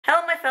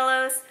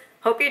fellows!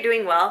 Hope you're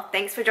doing well.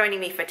 Thanks for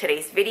joining me for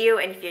today's video,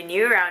 and if you're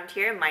new around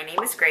here, my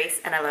name is Grace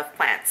and I love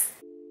plants.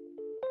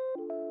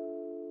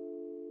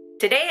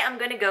 Today I'm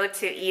going to go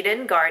to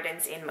Eden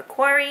Gardens in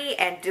Macquarie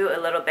and do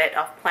a little bit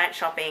of plant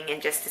shopping and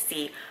just to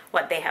see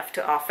what they have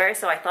to offer,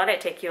 so I thought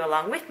I'd take you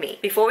along with me.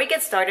 Before we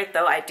get started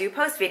though, I do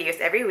post videos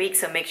every week,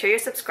 so make sure you're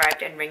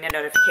subscribed and ring the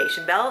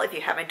notification bell if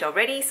you haven't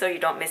already so you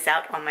don't miss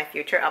out on my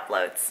future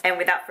uploads. And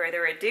without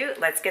further ado,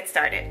 let's get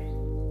started.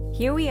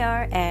 Here we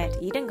are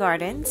at Eden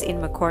Gardens in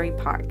Macquarie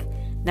Park.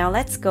 Now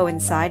let's go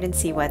inside and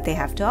see what they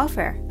have to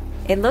offer.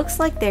 It looks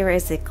like there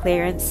is a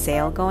clearance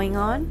sale going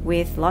on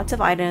with lots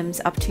of items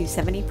up to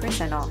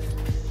 70% off.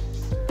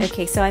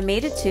 Okay, so I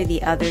made it to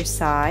the other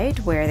side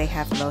where they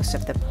have most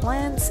of the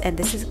plants, and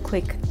this is a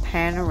quick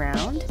pan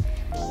around.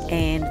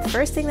 And the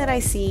first thing that I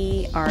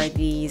see are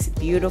these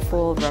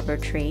beautiful rubber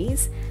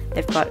trees.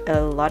 They've got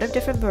a lot of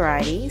different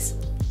varieties.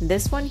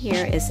 This one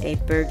here is a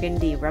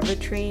burgundy rubber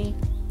tree.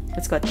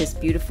 It's got this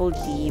beautiful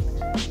deep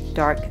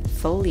dark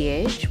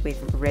foliage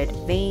with red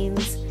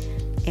veins,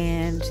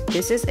 and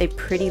this is a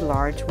pretty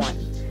large one.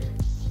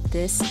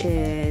 This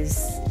is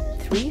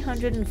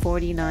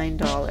 $349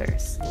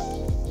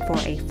 for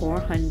a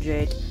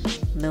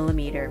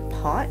 400mm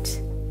pot.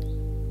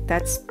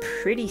 That's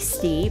pretty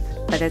steep,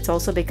 but that's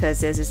also because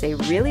this is a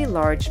really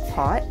large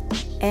pot.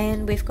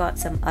 And we've got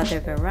some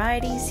other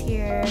varieties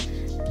here.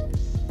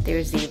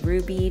 There's the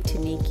ruby,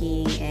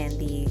 taniki, and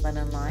the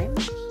lemon lime.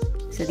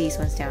 So these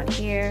ones down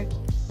here.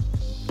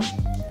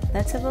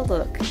 Let's have a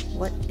look.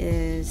 What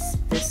is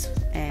this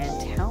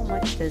and how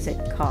much does it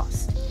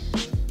cost?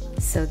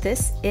 So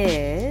this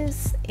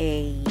is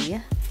a,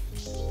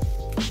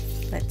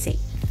 let's see,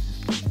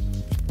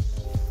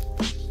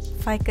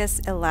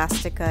 Ficus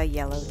Elastica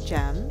yellow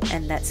gem,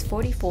 and that's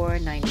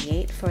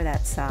 $44.98 for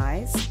that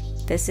size.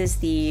 This is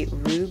the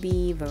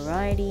ruby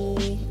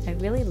variety. I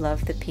really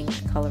love the pink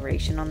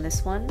coloration on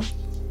this one,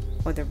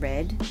 or the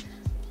red.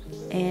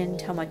 And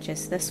how much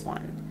is this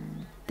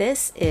one?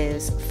 This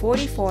is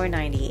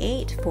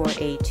 $44.98 for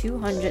a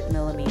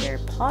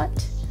 200mm pot.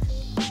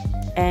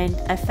 And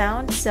I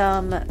found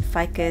some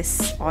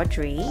Ficus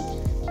Audrey.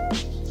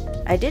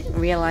 I didn't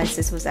realize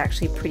this was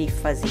actually pretty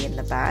fuzzy in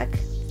the back.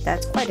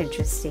 That's quite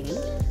interesting.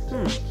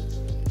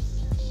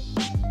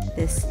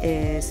 This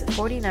is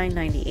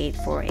 $49.98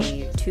 for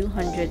a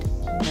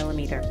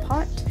 200mm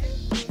pot.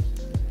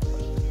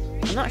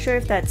 I'm not sure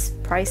if that's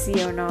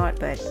pricey or not,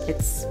 but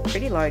it's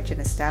pretty large and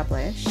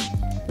established.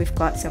 We've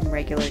got some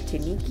regular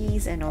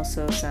tanikis and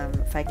also some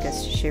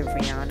Ficus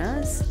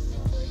chivrianas.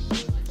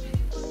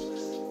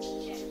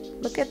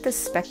 Look at the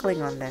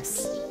speckling on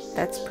this.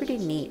 That's pretty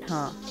neat,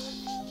 huh?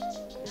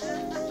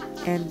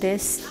 And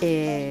this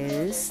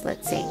is,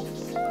 let's see,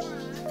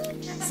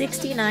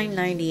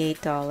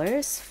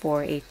 $69.98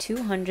 for a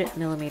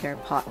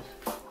 200mm pot.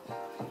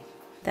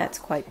 That's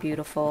quite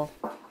beautiful.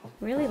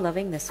 Really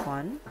loving this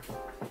one.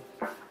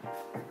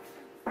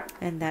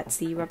 And that's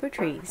the rubber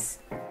trees.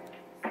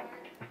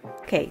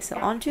 Okay, so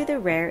onto the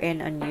rare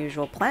and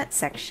unusual plant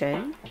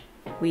section.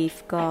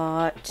 We've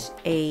got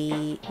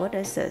a, what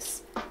is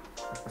this?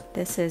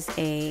 This is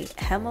a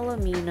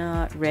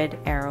Homalomena red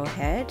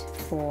arrowhead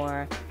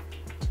for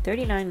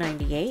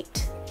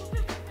 $39.98.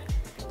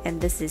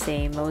 And this is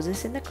a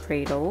Moses in the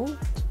cradle.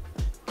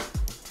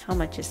 How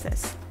much is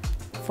this?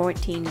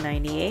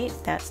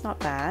 $14.98. That's not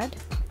bad.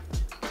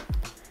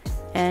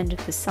 And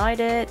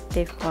beside it,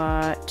 they've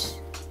got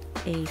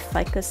a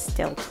Ficus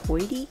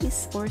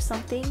deltoides or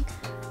something.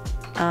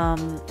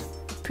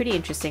 Pretty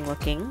interesting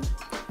looking.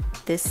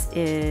 This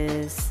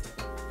is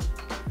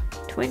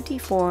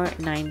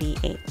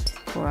 $24.98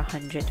 for a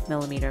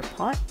 100mm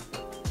pot.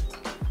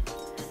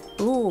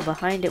 Ooh,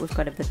 behind it we've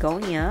got a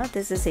begonia.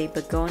 This is a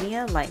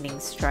begonia lightning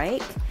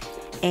strike,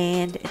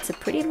 and it's a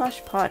pretty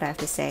lush pot, I have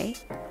to say.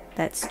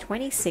 That's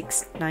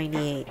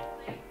 $26.98.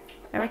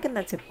 I reckon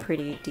that's a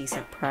pretty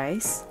decent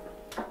price.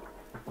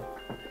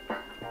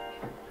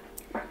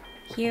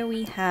 Here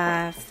we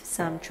have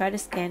some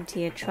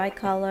Tridescantia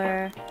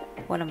tricolor,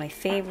 one of my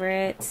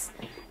favorites.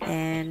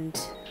 And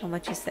how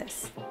much is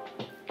this?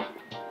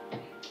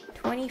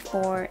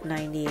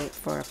 $24.98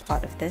 for a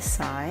pot of this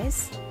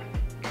size.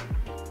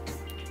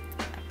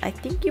 I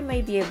think you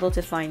may be able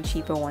to find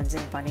cheaper ones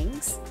in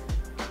Bunnings,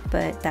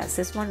 but that's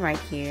this one right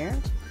here.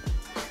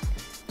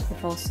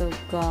 We've also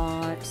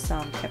got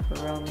some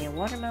Peperomia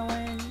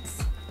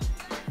watermelons.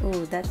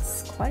 Ooh,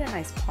 that's quite a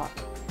nice pot.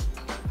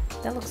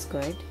 That looks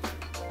good.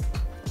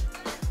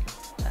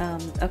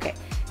 Okay,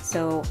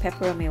 so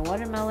Peperomia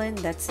watermelon,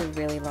 that's a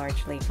really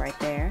large leaf right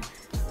there.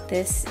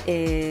 This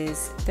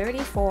is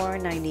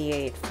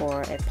 $34.98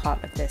 for a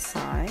pot of this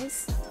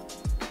size.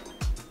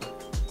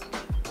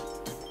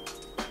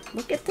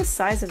 Look at the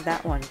size of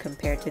that one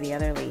compared to the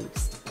other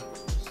leaves.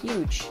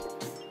 Huge.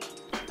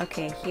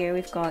 Okay, here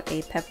we've got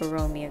a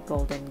Peperomia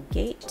golden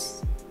gate,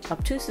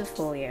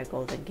 obtusifolia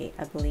golden gate,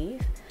 I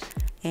believe.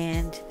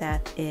 And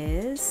that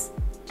is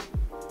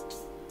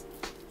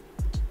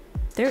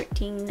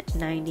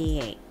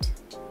 $13.98.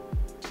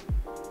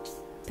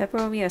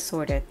 Peperomia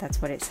assorted,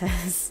 that's what it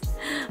says.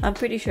 I'm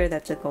pretty sure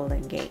that's a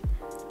golden gate.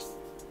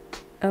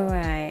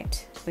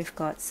 Alright, we've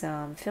got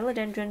some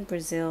Philodendron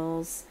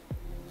Brazils.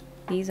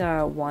 These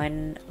are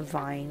 1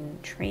 vine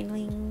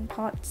trailing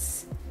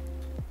pots.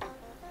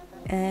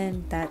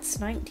 And that's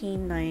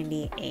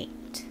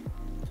 $19.98.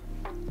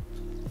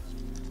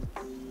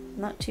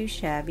 Not too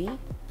shabby.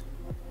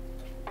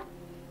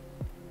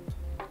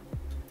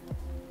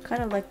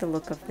 Kind of like the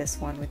look of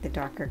this one with the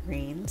darker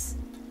greens.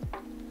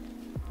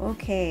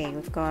 Okay,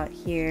 we've got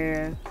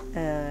here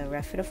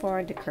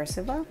Rhaphidophora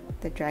decursiva,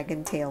 the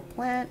dragon tail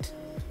plant.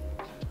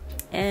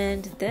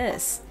 And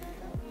this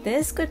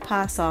could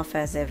pass off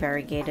as a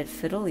variegated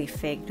fiddle-leaf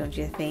fig, don't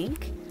you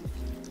think?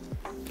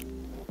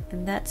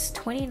 And that's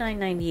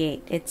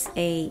 $29.98. It's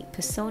a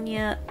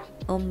Pisonia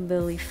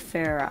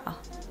umbellifera,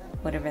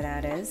 whatever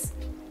that is.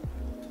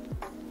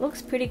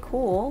 Looks pretty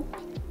cool.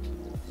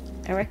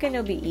 I reckon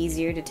it'll be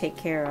easier to take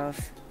care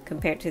of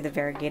compared to the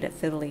variegated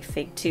fiddle-leaf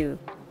fig too.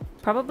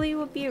 Probably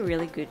would be a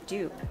really good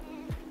dupe.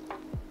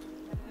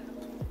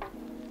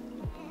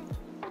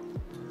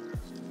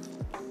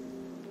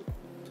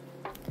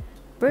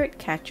 Bird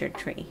catcher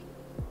tree.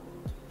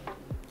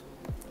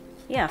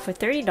 Yeah, for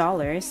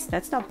 $30,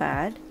 that's not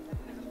bad.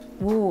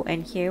 Ooh,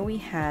 and here we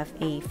have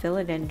a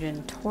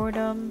Philodendron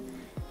tortum.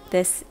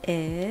 This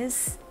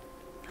is...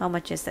 how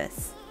much is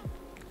this?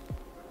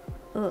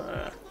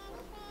 Ugh.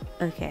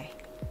 Okay.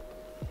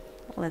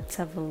 Let's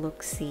have a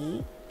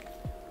look-see.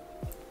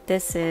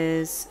 This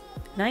is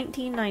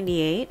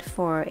 $19.98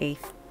 for a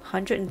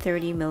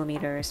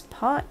 130mm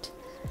pot.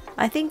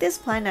 I think this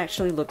plant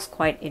actually looks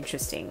quite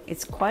interesting.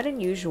 It's quite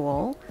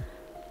unusual,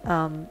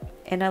 and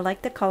I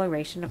like the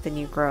coloration of the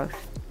new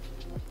growth.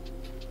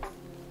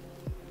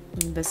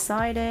 And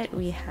beside it,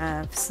 we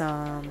have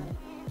some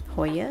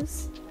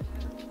Hoyas.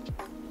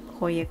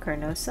 Hoya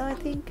carnosa, I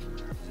think.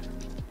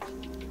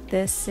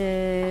 This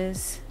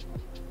is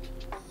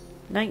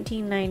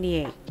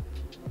 $19.98.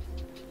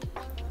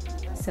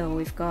 So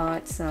we've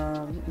got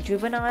some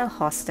juvenile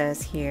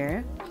hostas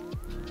here.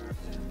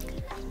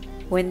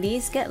 When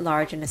these get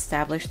large and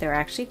established, they're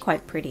actually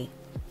quite pretty.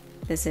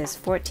 This is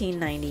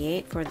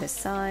 $14.98 for this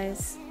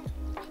size.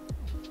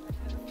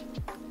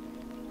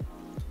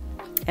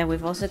 And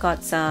we've also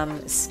got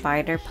some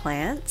spider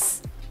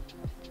plants.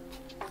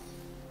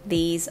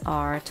 These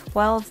are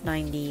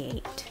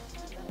 $12.98.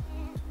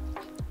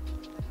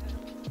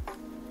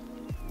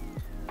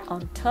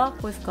 On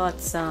top, we've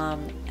got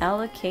some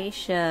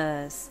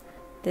Alocasias.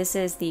 This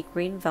is the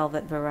green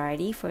velvet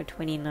variety for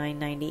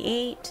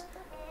 $29.98.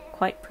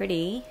 Quite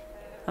pretty.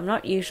 I'm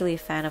not usually a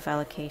fan of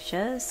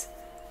Alocasias.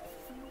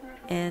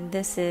 And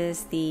this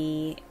is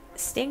the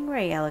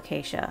stingray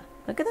Alocasia.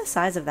 Look at the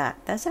size of that.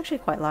 That's actually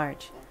quite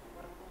large.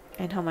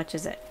 And how much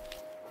is it?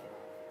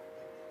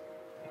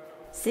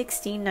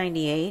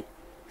 $16.98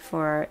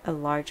 for a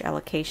large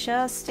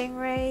Alocasia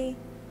stingray.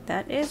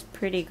 That is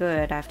pretty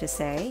good, I have to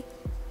say.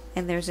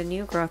 And there's a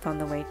new growth on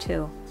the way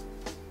too.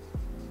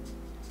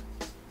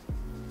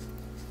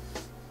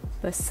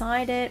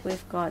 Beside it,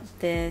 we've got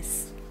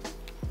this...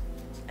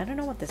 I don't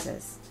know what this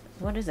is.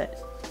 What is it?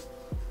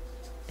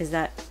 Is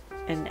that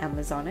an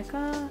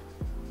Amazonica?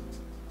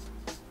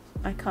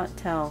 I can't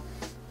tell.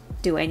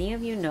 Do any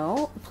of you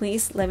know?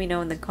 Please let me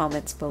know in the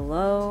comments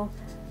below.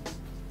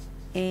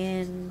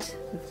 And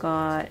we've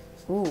got...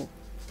 ooh.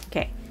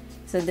 Okay.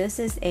 So this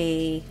is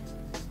a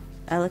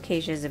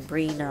Alocasia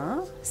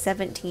zebrina.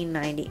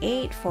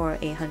 $17.98 for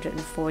a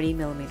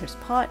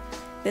 140mm pot.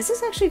 This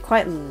is actually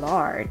quite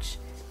large.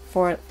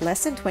 For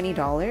less than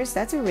 $20,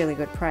 that's a really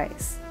good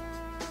price.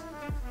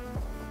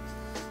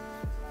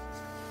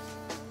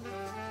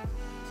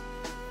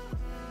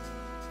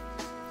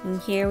 And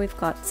here we've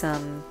got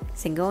some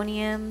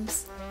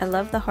syngoniums. I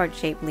love the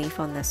heart-shaped leaf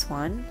on this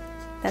one.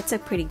 That's a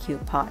pretty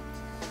cute pot.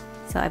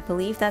 So I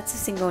believe that's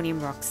a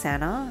Syngonium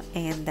roxana,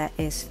 and that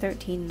is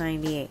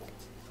 $13.98.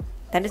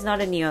 That is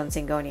not a neon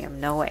syngonium,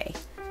 no way.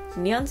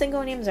 Neon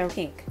syngoniums are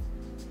pink.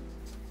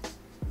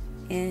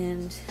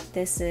 And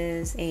this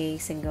is a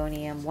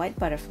Syngonium white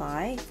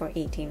butterfly for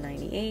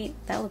 $18.98.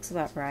 That looks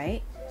about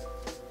right.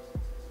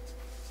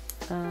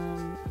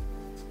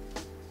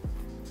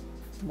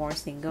 More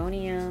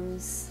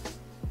Syngoniums.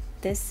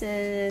 This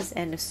is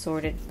an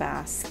assorted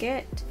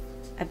basket.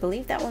 I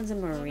believe that one's a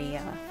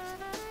Maria.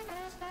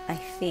 I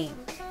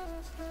think.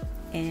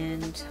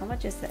 And how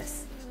much is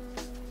this?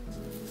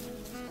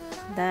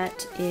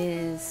 That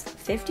is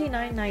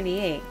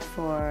 $59.98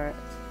 for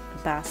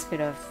a basket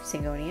of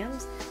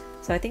Syngoniums.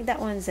 So I think that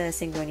one's a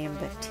Syngonium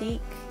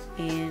Batik,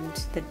 and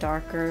the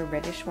darker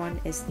reddish one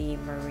is the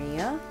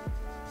Maria.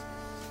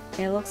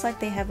 And it looks like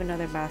they have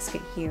another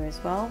basket here as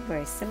well.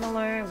 Very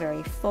similar,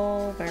 very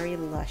full, very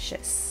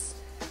luscious.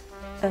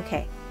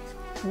 Okay,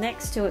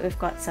 next to it we've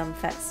got some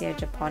Fatsia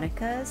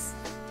japonicas.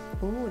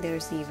 Ooh,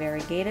 there's the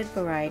variegated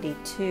variety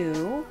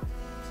too.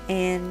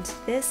 And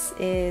this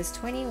is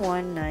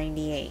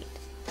 $21.98.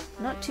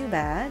 Not too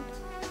bad.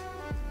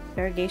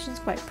 Variegation's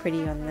quite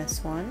pretty on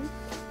this one.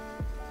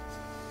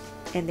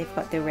 And they've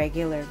got the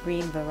regular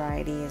green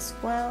variety as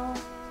well.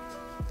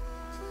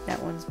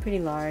 That one's pretty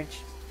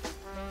large.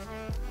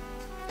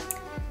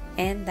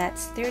 And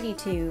that's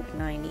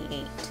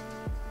 $32.98.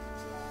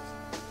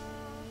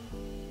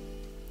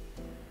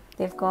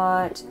 They've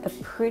got a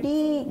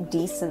pretty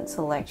decent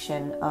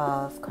selection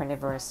of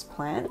carnivorous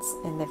plants,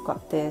 and they've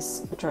got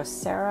this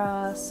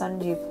Drosera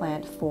sundew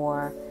plant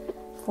for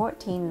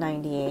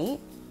 $14.98,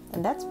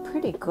 and that's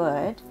pretty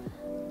good.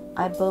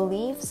 I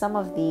believe some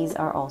of these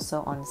are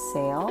also on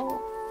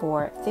sale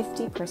for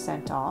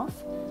 50% off,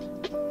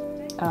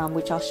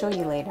 which I'll show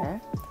you later.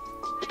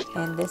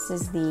 And this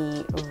is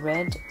the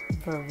red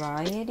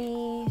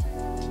variety.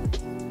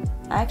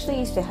 I actually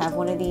used to have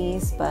one of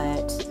these,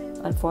 but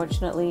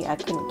unfortunately I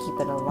couldn't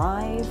keep it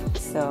alive,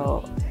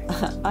 so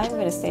I'm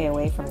going to stay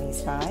away from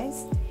these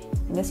guys.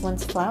 And this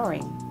one's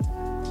flowering.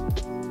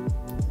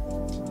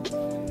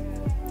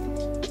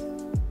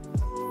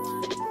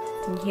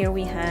 And here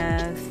we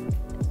have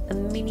a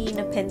mini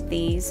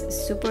Nepenthes,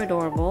 super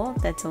adorable.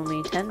 That's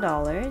only $10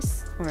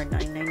 or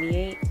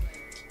 $9.98.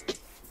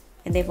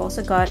 And they've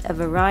also got a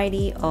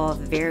variety of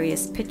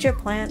various pitcher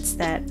plants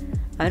that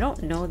I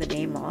don't know the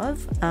name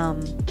of.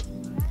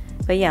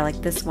 But yeah,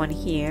 like this one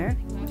here,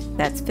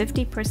 that's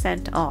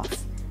 50%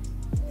 off.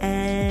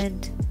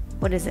 And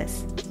what is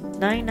this?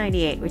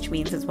 $9.98, which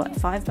means it's what,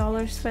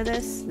 $5 for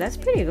this? That's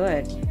pretty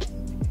good.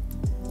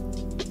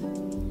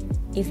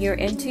 If you're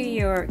into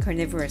your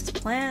carnivorous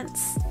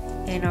plants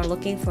and are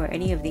looking for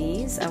any of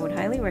these, I would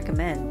highly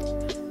recommend.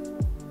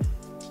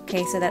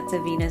 Okay, so that's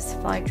a Venus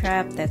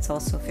flytrap. That's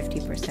also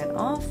 50%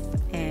 off,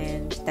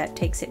 and that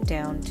takes it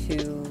down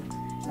to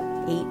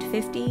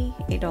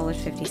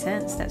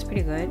 $8.50. That's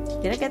pretty good.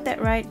 Did I get that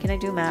right? Can I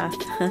do math?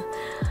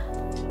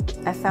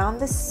 I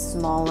found this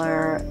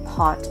smaller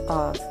pot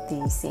of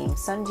the same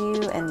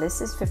sundew, and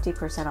this is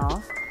 50%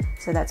 off,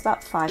 so that's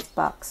about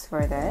 $5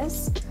 for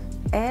this.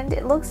 And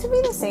it looks to be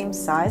the same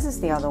size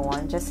as the other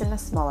one, just in a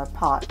smaller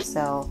pot.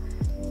 So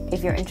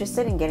if you're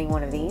interested in getting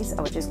one of these,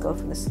 I would just go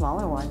for the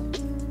smaller one.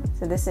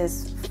 So this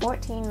is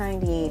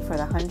 $14.98 for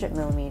the 100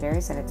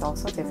 millimeters, and it's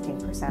also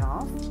 15%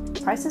 off.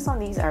 Prices on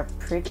these are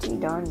pretty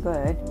darn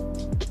good.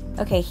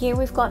 Okay, here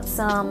we've got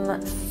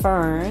some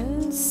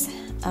ferns.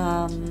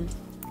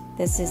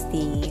 This is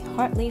the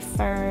Heartleaf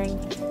fern,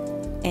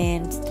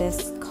 and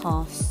this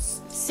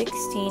costs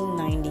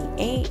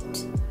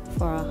 $16.98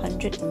 for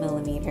 100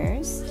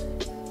 millimeters.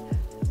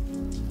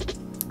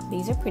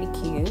 These are pretty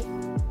cute.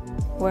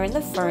 We're in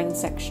the fern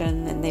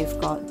section, and they've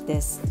got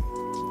this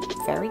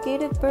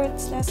variegated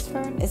bird's nest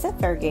fern. Is that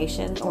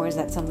variegation, or is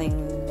that something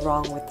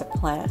wrong with the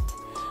plant?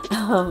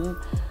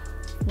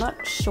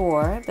 Not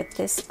sure, but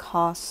this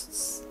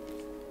costs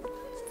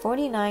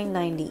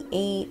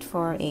 $49.98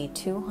 for a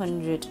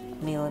 200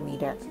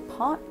 millimeter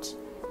pot.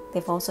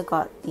 They've also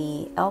got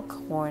the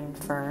elkhorn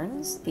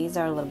ferns. These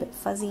are a little bit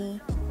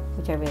fuzzy,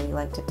 which I really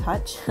like to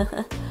touch.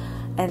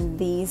 And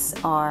these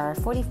are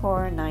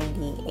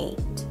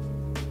 $44.98.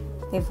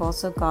 They've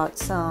also got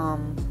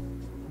some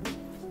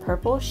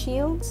purple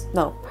shields.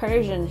 No,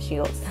 Persian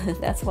shields.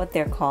 That's what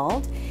they're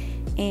called.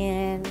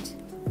 And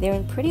they're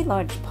in pretty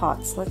large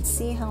pots. Let's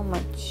see how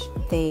much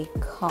they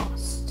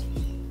cost.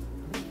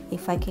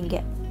 If I can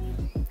get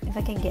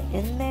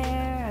in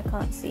there. I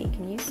can't see.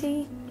 Can you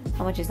see?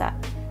 How much is that?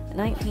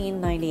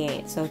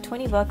 $19.98. So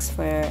 $20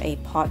 for a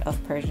pot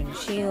of Persian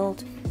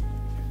shield.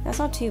 That's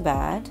not too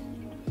bad.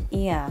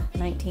 Yeah,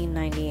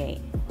 $19.98.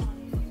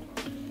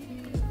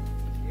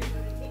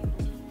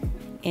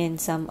 In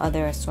some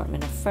other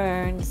assortment of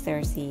ferns,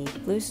 there's the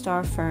blue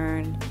star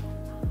fern.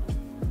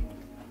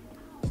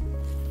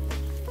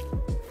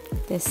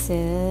 This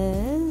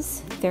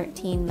is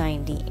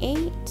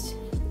 $13.98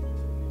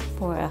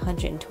 for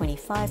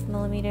 125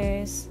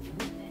 millimeters.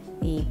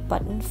 The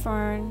button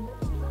fern.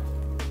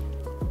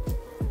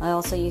 I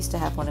also used to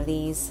have one of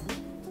these,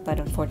 but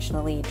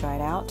unfortunately it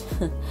dried out.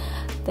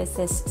 This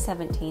is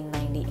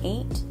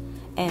 $17.98.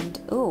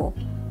 And ooh,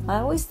 I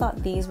always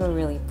thought these were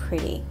really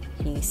pretty.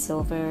 The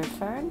silver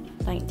fern,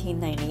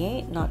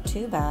 $19.98, not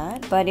too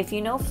bad. But if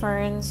you know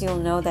ferns, you'll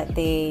know that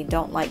they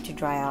don't like to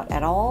dry out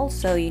at all,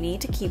 so you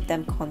need to keep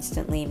them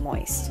constantly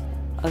moist.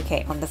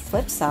 Okay, on the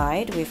flip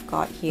side, we've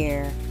got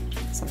here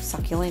some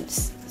succulent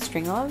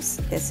string-ofs.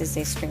 This is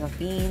a string of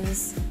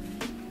beans.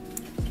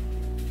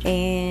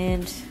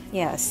 And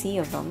yeah, a sea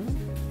of them.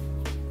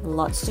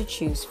 Lots to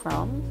choose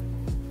from.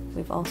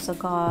 We've also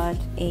got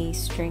a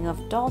string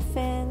of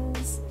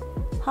dolphins.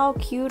 How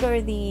cute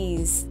are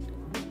these?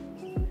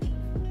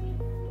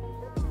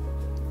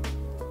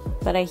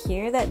 But I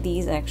hear that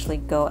these actually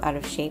go out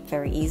of shape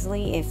very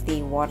easily if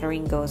the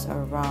watering goes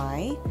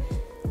awry.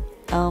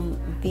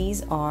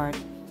 These are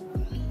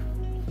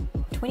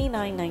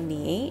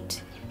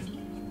 $29.98.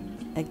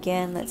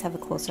 Again, let's have a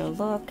closer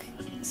look.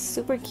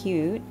 Super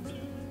cute.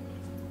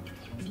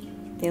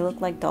 They look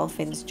like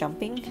dolphins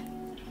jumping.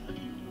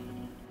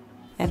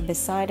 And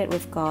beside it,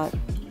 we've got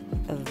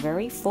a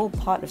very full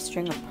pot of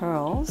string of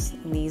pearls.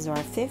 These are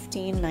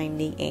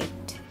 $15.98.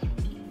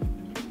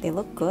 They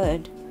look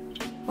good.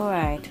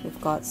 Alright,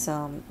 we've got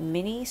some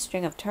mini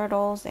string of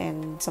turtles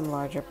and some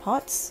larger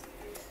pots.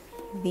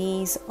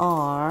 These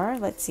are,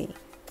 let's see,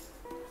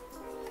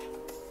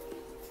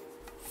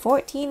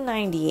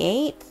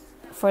 $14.98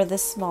 for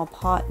this small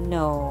pot.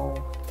 No,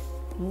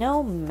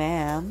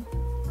 ma'am.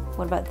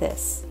 What about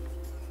this?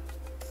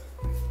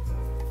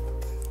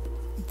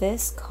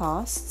 this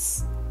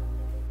costs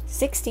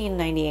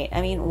 $16.98.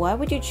 I mean, why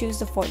would you choose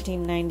the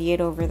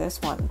 $14.98 over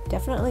this one?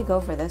 Definitely go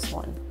for this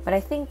one. But I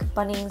think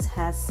Bunnings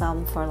has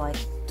some for like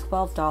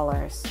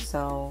 $12,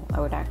 so I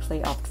would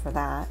actually opt for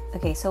that.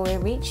 Okay, so we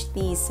reached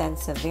the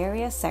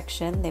Sanseveria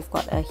section. They've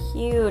got a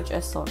huge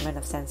assortment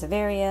of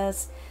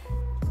Sanseverias.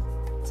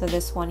 So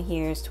this one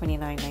here is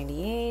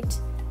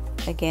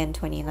 $29.98. Again,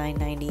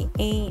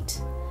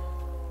 $29.98.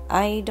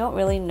 I don't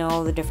really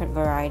know the different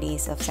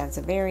varieties of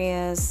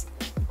Sanseverias,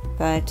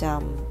 but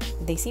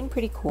they seem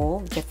pretty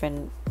cool,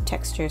 different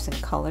textures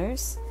and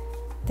colors.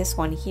 This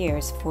one here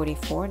is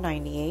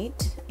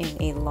 $44.98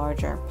 in a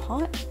larger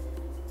pot.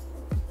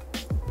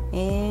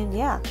 And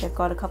yeah, they've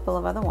got a couple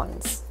of other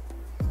ones.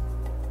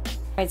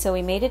 Alright, so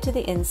we made it to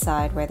the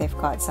inside where they've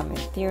got some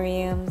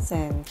anthuriums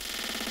and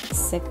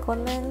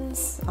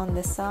cyclamens on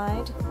this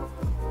side.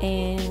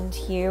 And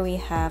here we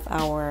have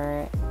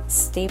our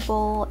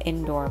staple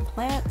indoor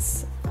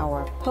plants,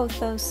 our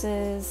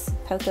pothoses,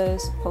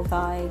 pothos.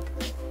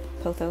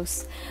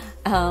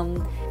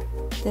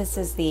 This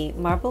is the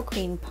Marble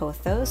Queen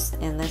Pothos,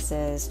 and this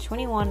is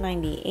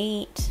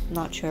 $21.98.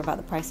 Not sure about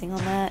the pricing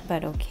on that,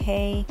 but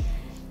okay.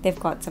 They've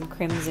got some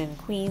Crimson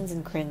Queens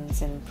and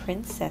Crimson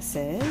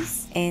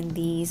Princesses, and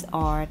these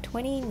are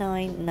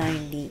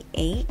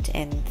 $29.98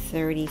 and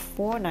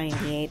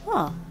 $34.98.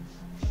 Huh.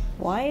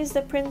 Why is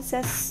the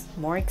princess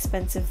more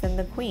expensive than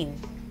the queen?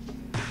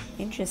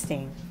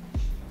 Interesting.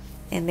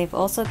 And they've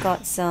also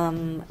got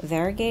some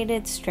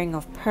variegated string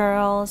of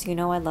pearls. You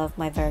know I love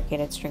my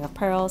variegated string of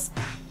pearls.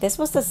 This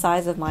was the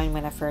size of mine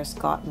when I first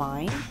got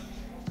mine.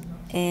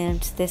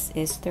 And this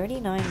is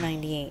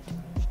 $39.98.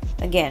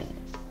 Again,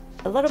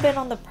 a little bit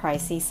on the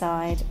pricey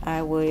side.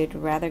 I would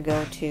rather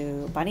go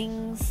to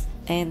Bunnings.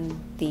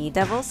 And the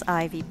Devil's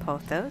Ivy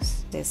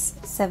Pothos is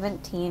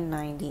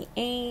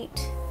 $17.98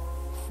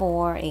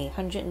 for a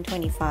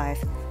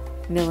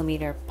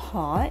 125mm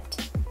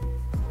pot.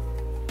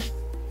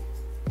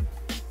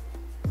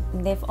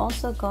 They've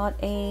also got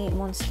a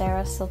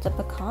Monstera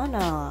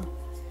Siltepecana.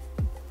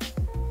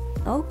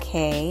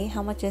 Okay,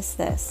 how much is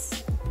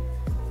this?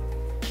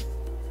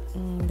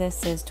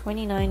 This is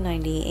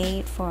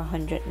 $29.98 for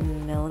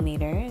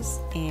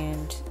 100mm,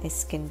 and a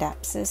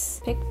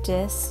Scindapsus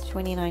Pictus,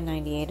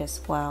 $29.98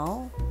 as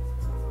well.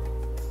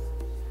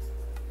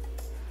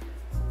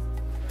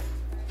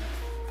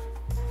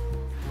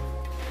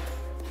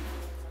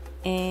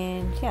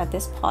 And yeah,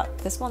 this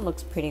one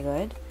looks pretty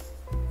good.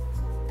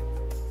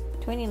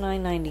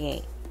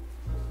 $29.98.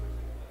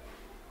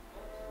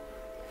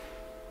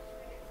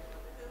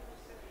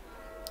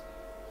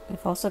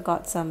 We've also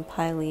got some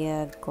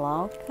Pilea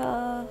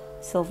glauca,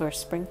 silver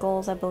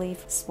sprinkles, I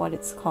believe is what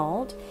it's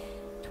called.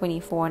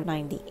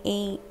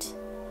 $24.98.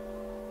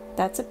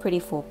 That's a pretty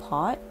full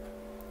pot.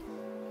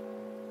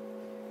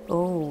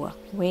 Oh,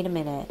 wait a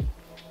minute.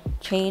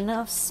 Chain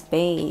of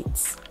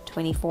Spades,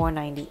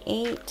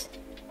 $24.98.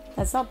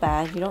 That's not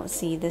bad. You don't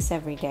see this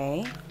every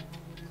day.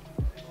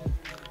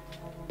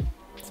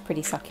 It's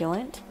pretty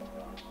succulent.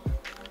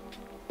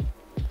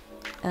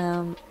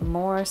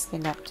 More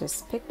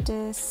Scindapsus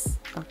Pictus,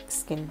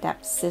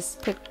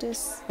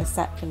 the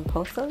Satin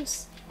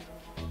Pothos.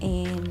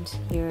 And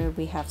here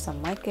we have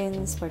some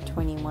lichens for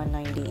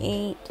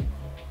 $21.98.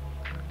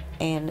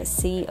 And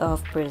Sea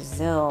of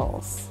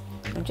Brazils.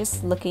 I'm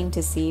just looking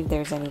to see if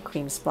there's any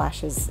cream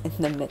splashes in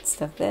the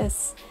midst of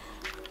this.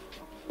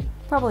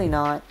 Probably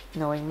not,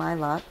 knowing my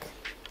luck.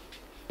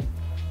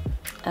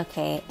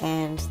 Okay,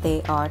 and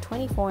they are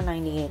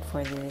 $24.98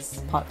 for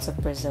these pots of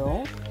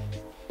Brazil.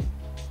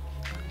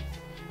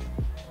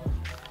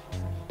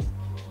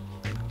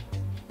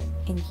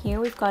 And here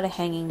we've got a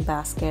hanging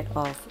basket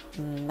of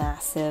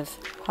massive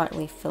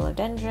Heartleaf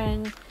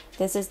Philodendron.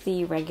 This is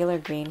the regular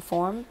green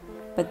form,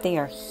 but they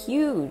are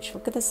huge.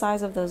 Look at the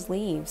size of those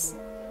leaves.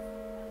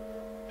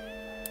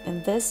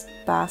 And this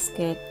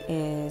basket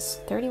is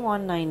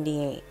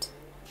 $31.98.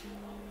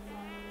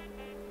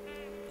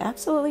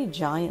 Absolutely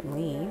giant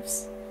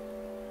leaves.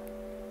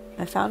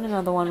 I found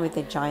another one with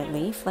a giant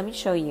leaf. Let me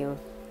show you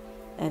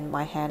in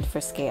my hand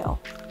for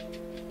scale.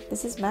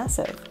 This is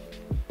massive.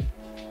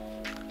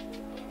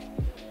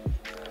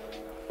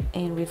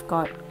 And we've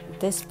got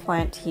this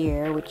plant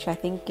here, which I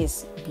think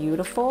is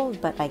beautiful,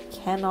 but I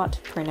cannot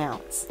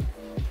pronounce.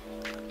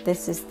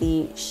 This is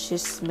the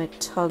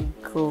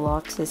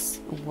Schismatoglottis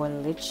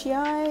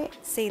wallichii.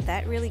 Say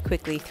that really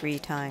quickly 3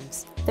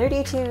 times.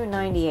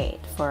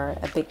 $32.98 for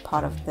a big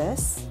pot of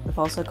this. We've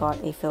also got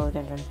a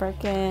Philodendron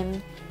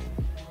Birkin.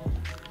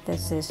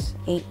 This is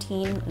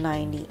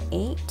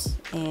 $18.98.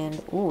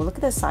 And ooh, look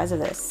at the size of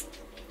this.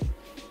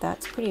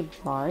 That's pretty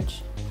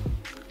large.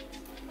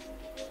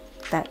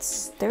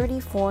 That's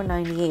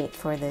 $34.98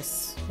 for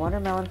this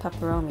watermelon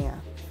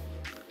peperomia.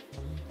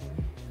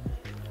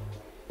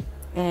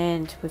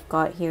 And we've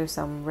got here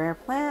some rare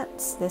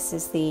plants. This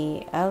is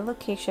the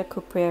Alocasia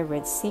cuprea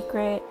Red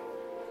Secret.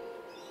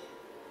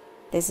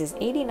 This is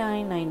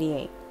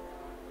 $89.98.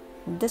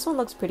 This one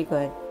looks pretty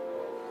good.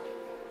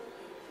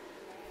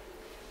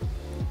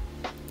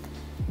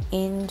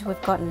 And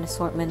we've got an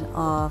assortment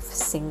of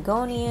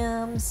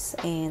syngoniums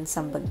and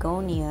some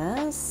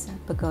begonias,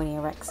 begonia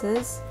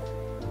rexes.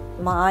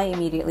 My eye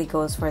immediately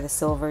goes for the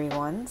silvery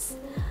ones.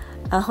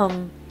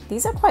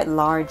 These are quite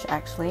large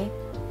actually.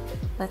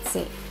 Let's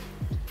see.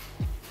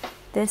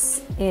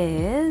 This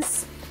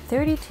is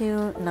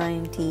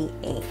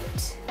 $32.98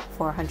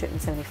 for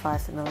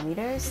 175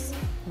 millimeters.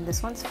 And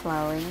this one's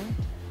flowering.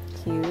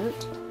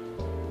 Cute.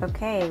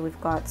 Okay, we've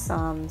got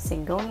some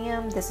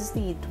syngonium. This is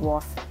the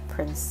dwarf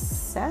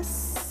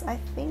princess, I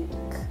think.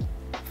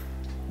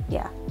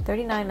 Yeah,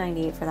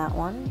 $39.98 for that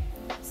one.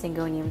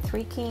 Syngonium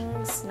 3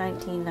 Kings,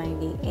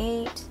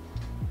 $19.98.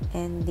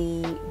 And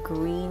the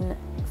green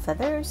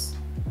feathers.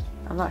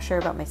 I'm not sure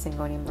about my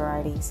syngonium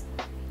varieties.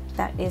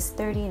 That is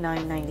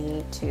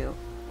 $39.98 too.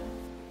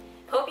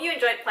 Hope you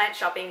enjoyed plant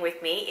shopping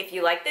with me. If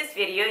you like this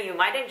video, you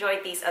might enjoy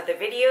these other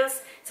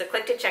videos, so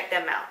click to check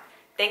them out.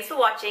 Thanks for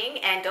watching,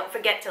 and don't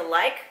forget to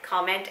like,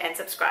 comment, and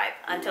subscribe.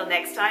 Until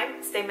next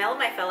time, stay mellow,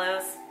 my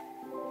fellows.